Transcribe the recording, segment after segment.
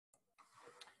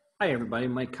Hi everybody,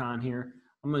 Mike Kahn here.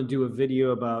 I'm going to do a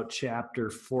video about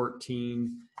chapter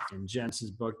 14 in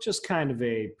Janson's book, just kind of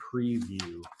a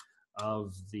preview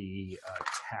of the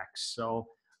text. So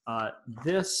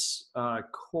this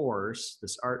course,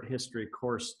 this art history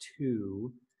course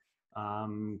 2,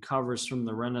 covers from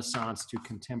the Renaissance to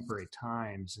contemporary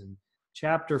times. And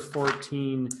chapter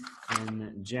 14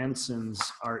 in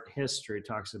Janson's art history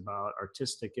talks about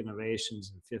artistic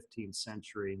innovations in 15th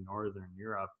century Northern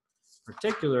Europe.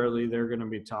 Particularly, they're going to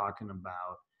be talking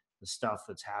about the stuff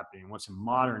that's happening, what's in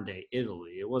modern day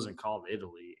Italy. It wasn't called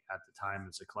Italy at the time.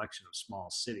 It's a collection of small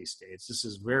city-states. This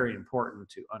is very important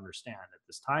to understand. At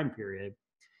this time period,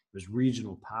 there's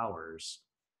regional powers,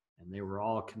 and they were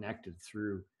all connected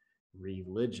through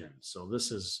religion. So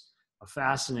this is a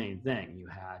fascinating thing. You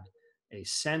had a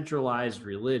centralized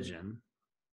religion,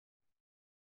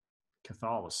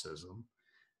 Catholicism,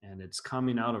 and it's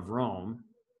coming out of Rome,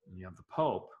 and you have the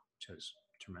Pope, which has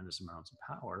tremendous amounts of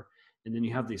power. And then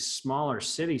you have these smaller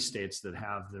city-states that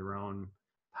have their own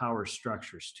power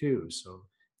structures too. So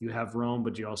you have Rome,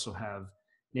 but you also have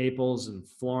Naples and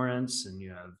Florence, and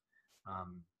you have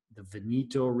the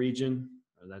Veneto region,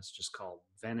 or that's just called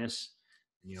Venice,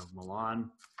 and you have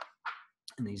Milan.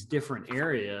 And these different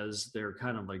areas, they're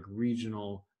kind of like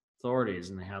regional authorities,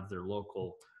 and they have their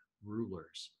local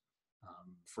rulers.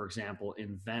 For example,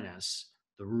 in Venice,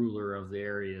 the ruler of the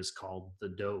area is called the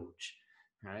Doge,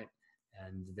 right?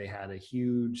 And they had a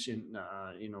huge,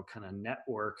 kind of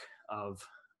network of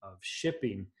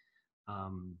shipping,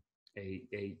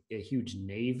 a huge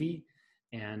navy,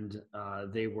 and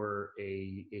they were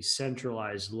a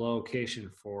centralized location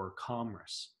for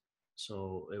commerce.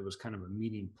 So it was kind of a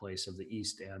meeting place of the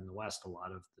East and the West. A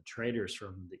lot of the traders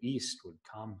from the East would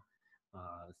come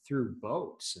through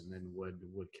boats and then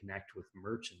would connect with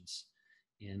merchants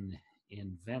in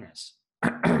Venice.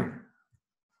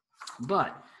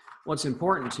 But what's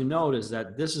important to note is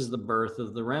that this is the birth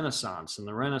of the Renaissance, and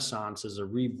the Renaissance is a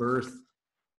rebirth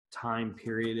time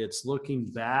period. It's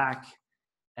looking back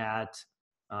at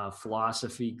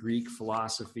philosophy, Greek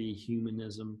philosophy,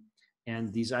 humanism,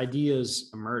 and these ideas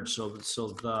emerge. So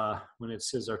when it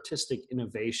says artistic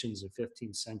innovations in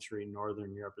 15th century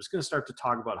Northern Europe, it's going to start to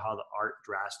talk about how the art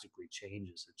drastically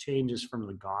changes. It changes from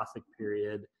the Gothic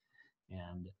period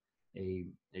and a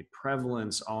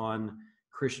prevalence on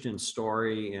Christian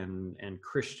story and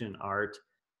Christian art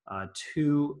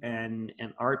to an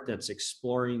art that's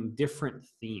exploring different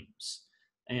themes.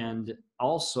 And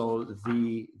also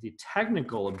the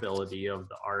technical ability of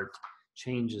the art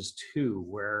changes too,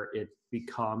 where it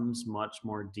becomes much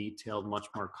more detailed, much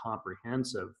more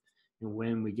comprehensive. And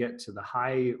when we get to the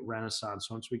high Renaissance,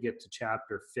 once we get to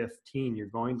chapter 15, you're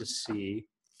going to see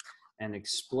an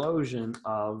explosion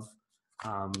of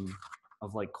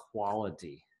like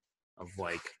quality, of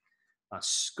like a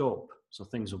scope. So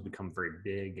things will become very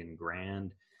big and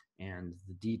grand, and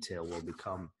the detail will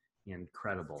become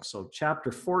incredible. So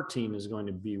chapter 14 is going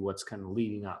to be what's kind of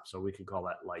leading up. So we could call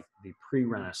that like the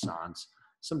pre-Renaissance.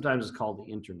 Sometimes it's called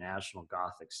the International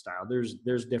Gothic style.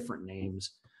 There's different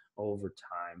names over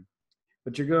time,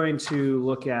 but you're going to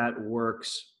look at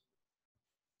works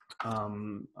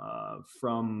from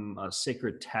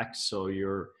sacred texts. So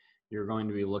you're going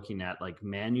to be looking at like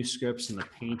manuscripts and the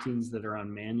paintings that are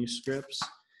on manuscripts.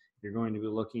 You're going to be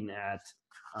looking at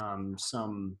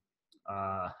some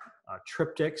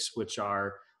triptychs, which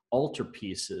are altar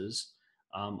pieces.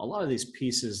 A lot of these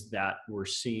pieces that we're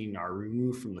seeing are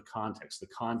removed from the context. The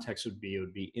context would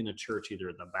be in a church,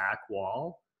 either the back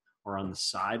wall or on the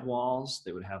side walls.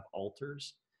 They would have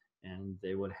altars, and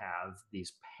they would have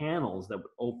these panels that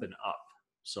would open up.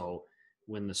 So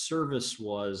when the service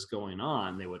was going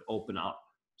on, they would open up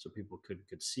so people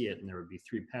could see it, and there would be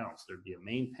 3 panels. There'd be a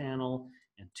main panel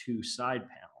and 2 side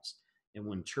panels. And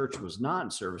when church was not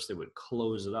in service, they would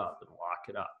close it up and lock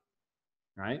it up,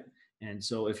 right? And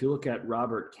so if you look at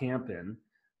Robert Campin,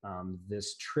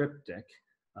 this triptych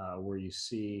where you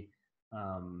see,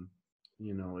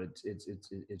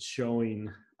 it's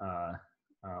showing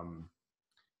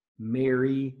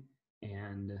Mary,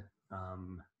 and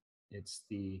it's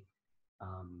the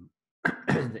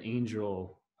the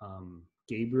angel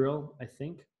Gabriel, I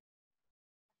think.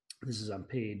 This is on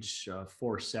page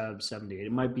 478.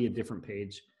 It might be a different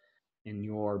page in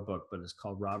your book, but it's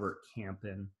called Robert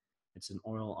Campin. It's an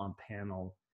oil on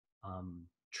panel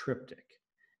triptych.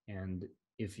 And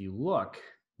if you look,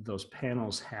 those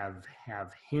panels have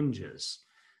hinges.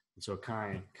 And so it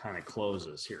kind of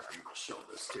closes. Here, I'm going to show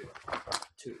this to you.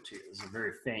 It's a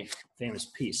very famous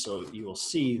piece. So you will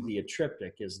see the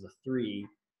triptych is the 3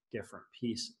 different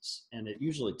pieces, and it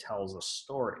usually tells a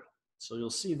story. So you'll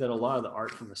see that a lot of the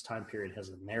art from this time period has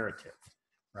a narrative.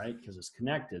 right? Because it's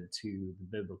connected to the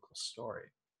biblical story.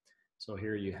 So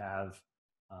here you have,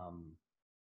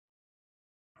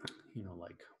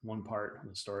 like one part of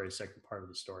the story, second part of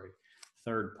the story,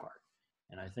 third part.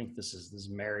 And I think this is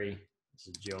Mary, this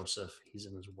is Joseph, he's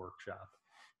in his workshop.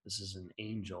 This is an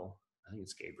angel, I think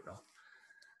it's Gabriel.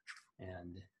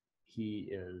 And he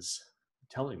is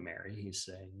telling Mary, he's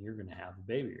saying, you're going to have a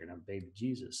baby, you're going to have baby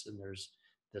Jesus. And there's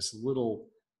this little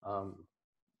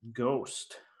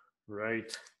ghost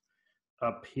right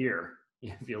up here.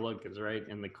 If you look, it's right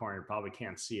in the corner. You probably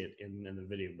can't see it in the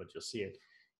video, but you'll see it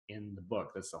in the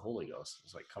book. That's the Holy Ghost.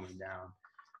 It's like coming down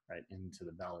right into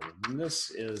the belly. And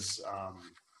this is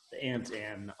the aunt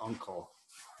and uncle.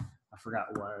 I forgot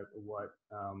what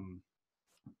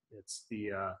it's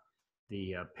the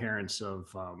parents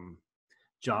of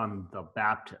John the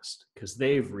Baptist, because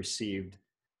they've received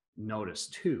notice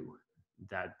too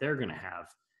that they're going to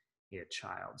have a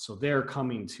child. So they're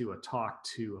coming to a talk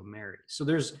to Mary. So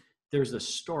there's a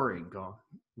story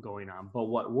going on. But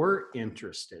what we're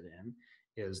interested in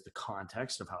is the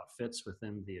context of how it fits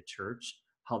within the church,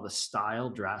 how the style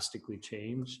drastically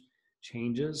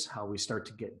changes, how we start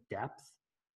to get depth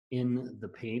in the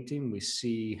painting. We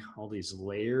see all these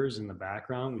layers in the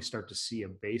background. We start to see a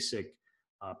basic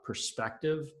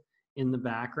perspective in the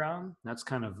background. That's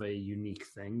kind of a unique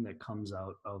thing that comes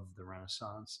out of the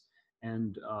Renaissance.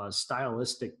 And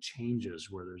stylistic changes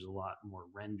where there's a lot more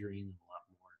rendering, a lot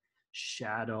more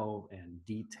shadow and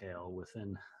detail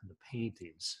within the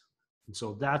paintings. And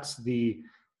so that's the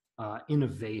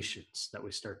innovations that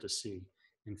we start to see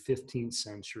in 15th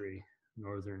century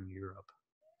Northern Europe.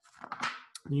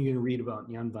 And you can read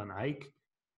about Jan van Eyck,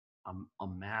 a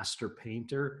master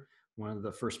painter, one of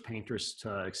the first painters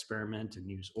to experiment and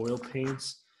use oil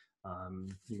paints.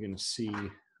 You're going to see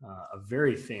a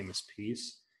very famous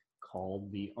piece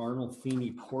called the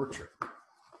Arnolfini portrait.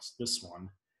 It's this one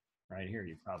right here.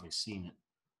 You've probably seen it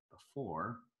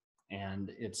before.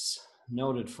 And it's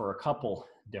noted for a couple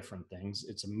different things.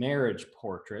 It's a marriage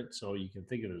portrait. So you can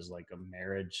think of it as like a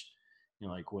marriage,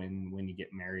 like when you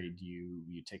get married,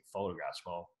 you take photographs.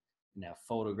 Well, you have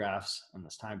photographs in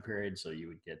this time period, so you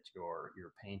would get your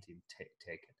painting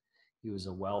taken. He was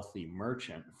a wealthy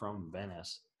merchant from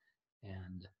Venice,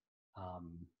 and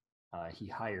he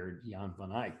hired Jan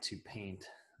van Eyck to paint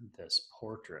this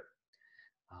portrait.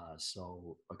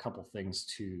 So a couple things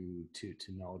to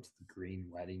note: the green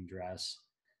wedding dress,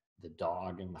 the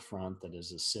dog in the front that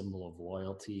is a symbol of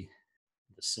loyalty,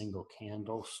 the single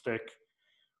candlestick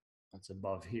that's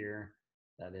above here,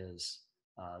 that is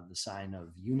the sign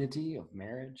of unity, of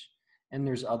marriage. And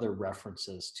there's other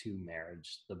references to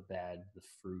marriage: the bed, the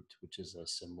fruit, which is a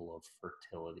symbol of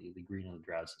fertility, the green of the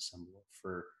dress, a symbol of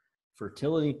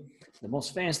fertility. The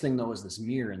most famous thing, though, is this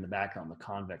mirror in the background, the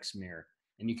convex mirror.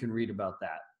 And you can read about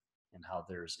that and how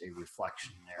there's a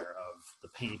reflection there of the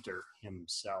painter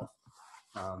himself.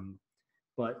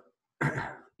 But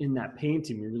in that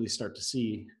painting, we really start to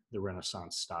see the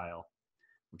Renaissance style,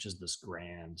 which is this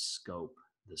grand scope,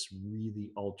 this really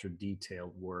ultra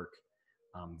detailed work,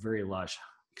 very lush,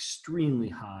 extremely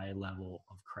high level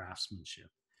of craftsmanship.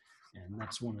 And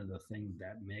that's one of the things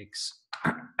that makes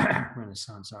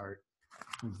Renaissance art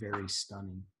very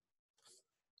stunning.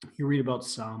 You read about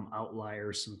some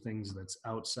outliers, some things that's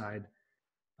outside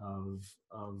of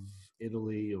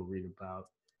Italy. You'll read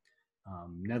about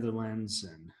Netherlands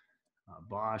and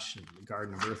Bosch and the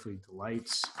Garden of Earthly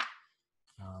Delights.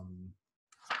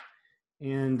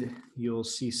 And you'll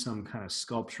see some kind of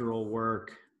sculptural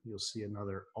work. You'll see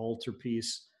another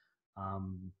altarpiece.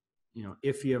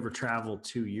 If you ever travel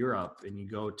to Europe and you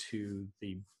go to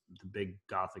the big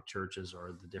Gothic churches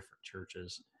or the different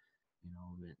churches,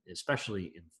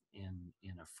 especially in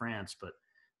France, but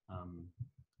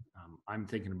I'm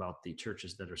thinking about the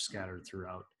churches that are scattered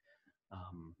throughout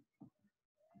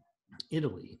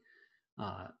Italy.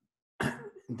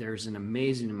 There's an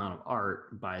amazing amount of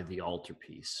art by the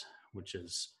altarpiece, which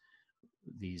is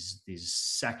these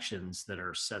sections that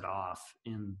are set off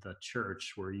in the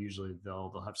church where usually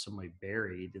they'll have somebody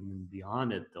buried, and then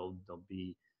beyond it there'll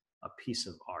be a piece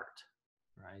of art,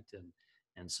 right?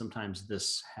 And sometimes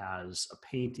this has a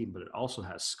painting, but it also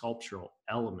has sculptural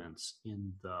elements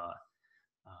in the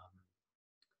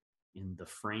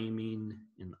framing,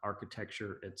 in the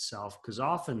architecture itself, because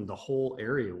often the whole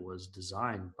area was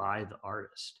designed by the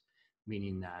artist,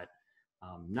 meaning that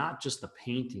not just the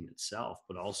painting itself,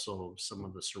 but also some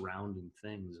of the surrounding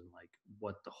things and like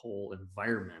what the whole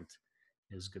environment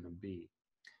is going to be.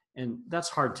 And that's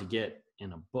hard to get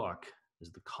in a book,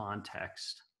 is the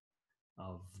context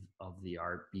of the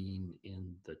art being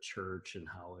in the church and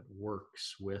how it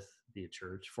works with be a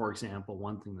church. For example,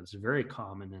 one thing that's very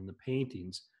common in the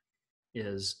paintings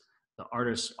is the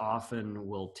artist often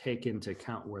will take into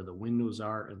account where the windows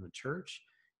are in the church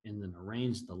and then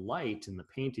arrange the light in the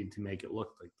painting to make it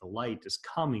look like the light is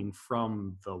coming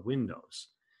from the windows,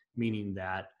 meaning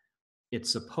that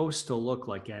it's supposed to look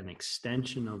like an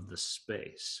extension of the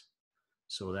space.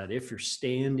 So that if you're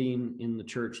standing in the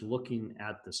church looking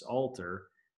at this altar,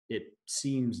 it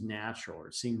seems natural.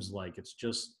 It seems like it's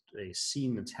just a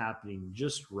scene that's happening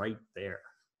just right there.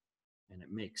 And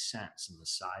it makes sense in the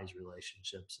size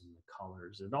relationships and the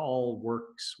colors. It all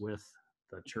works with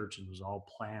the church and was all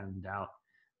planned out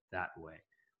that way.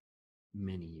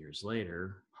 Many years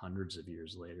later, hundreds of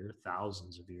years later,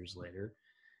 thousands of years later,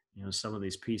 some of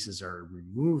these pieces are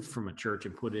removed from a church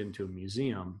and put into a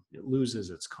museum. It loses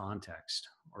its context.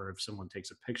 Or if someone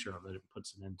takes a picture of it and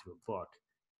puts it into a book,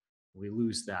 we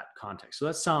lose that context. So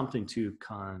that's something to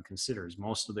consider, is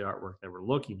most of the artwork that we're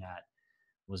looking at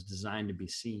was designed to be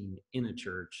seen in a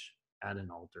church at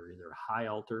an altar, either a high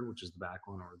altar, which is the back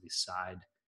one, or the side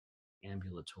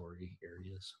ambulatory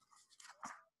areas.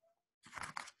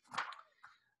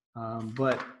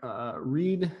 But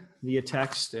read the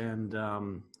text, and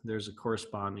there's a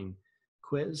corresponding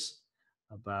quiz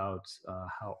about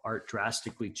how art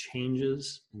drastically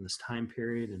changes in this time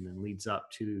period and then leads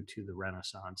up to the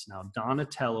Renaissance. Now,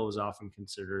 Donatello is often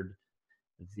considered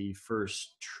the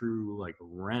first true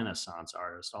Renaissance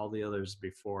artist. All the others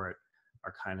before it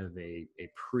are kind of a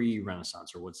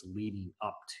pre-Renaissance, or what's leading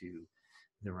up to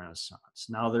the Renaissance.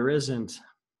 Now, there isn't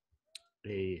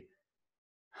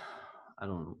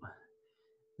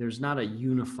there's not a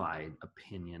unified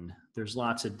opinion. There's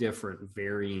lots of different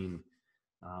varying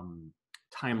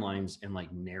timelines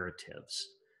and narratives.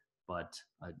 But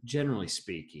generally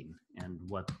speaking, and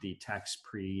what the text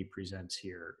presents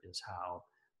here is how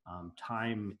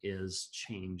time is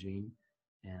changing,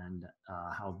 and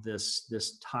how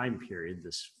this time period,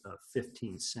 this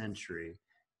 15th century,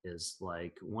 is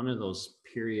like one of those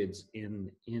periods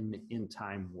in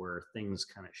time where things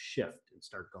kind of shift and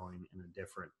start going in a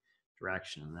different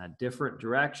direction. And that different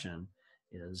direction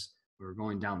is, we're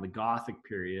going down the Gothic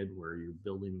period, where you're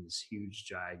building these huge,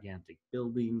 gigantic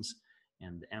buildings,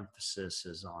 and the emphasis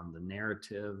is on the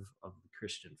narrative of the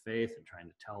Christian faith and trying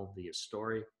to tell the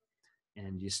story.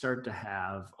 And you start to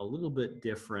have a little bit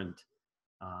different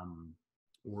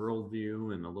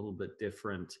worldview and a little bit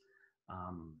different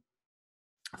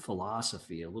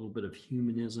philosophy. A little bit of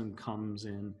humanism comes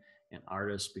in, and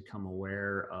artists become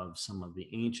aware of some of the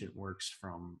ancient works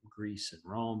from Greece and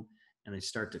Rome, and they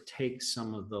start to take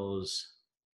some of those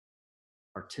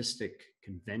artistic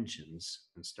conventions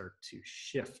and start to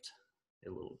shift a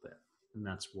little bit. And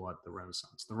that's what the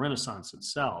Renaissance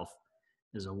itself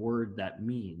is a word that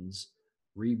means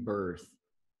rebirth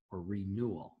or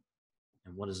renewal.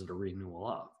 And what is it a renewal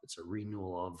of? It's a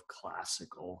renewal of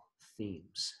classical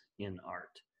themes in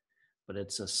art. But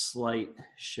it's a slight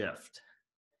shift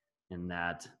in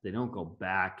that they don't go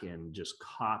back and just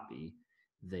copy.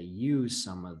 They use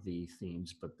some of the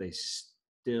themes, but they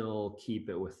still keep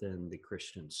it within the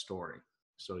Christian story.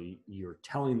 So you're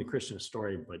telling the Christian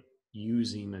story, but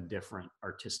using a different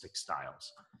artistic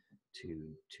styles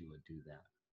to do that.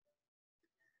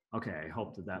 Okay, I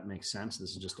hope that makes sense.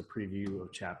 This is just a preview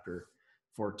of chapter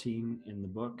 14 in the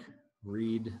book.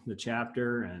 Read the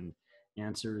chapter and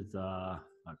answer the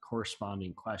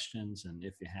corresponding questions. And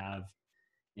if you have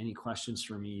any questions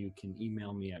for me, you can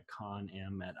email me at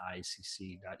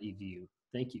conm@iacc.edu.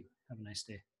 Thank you. Have a nice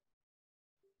day.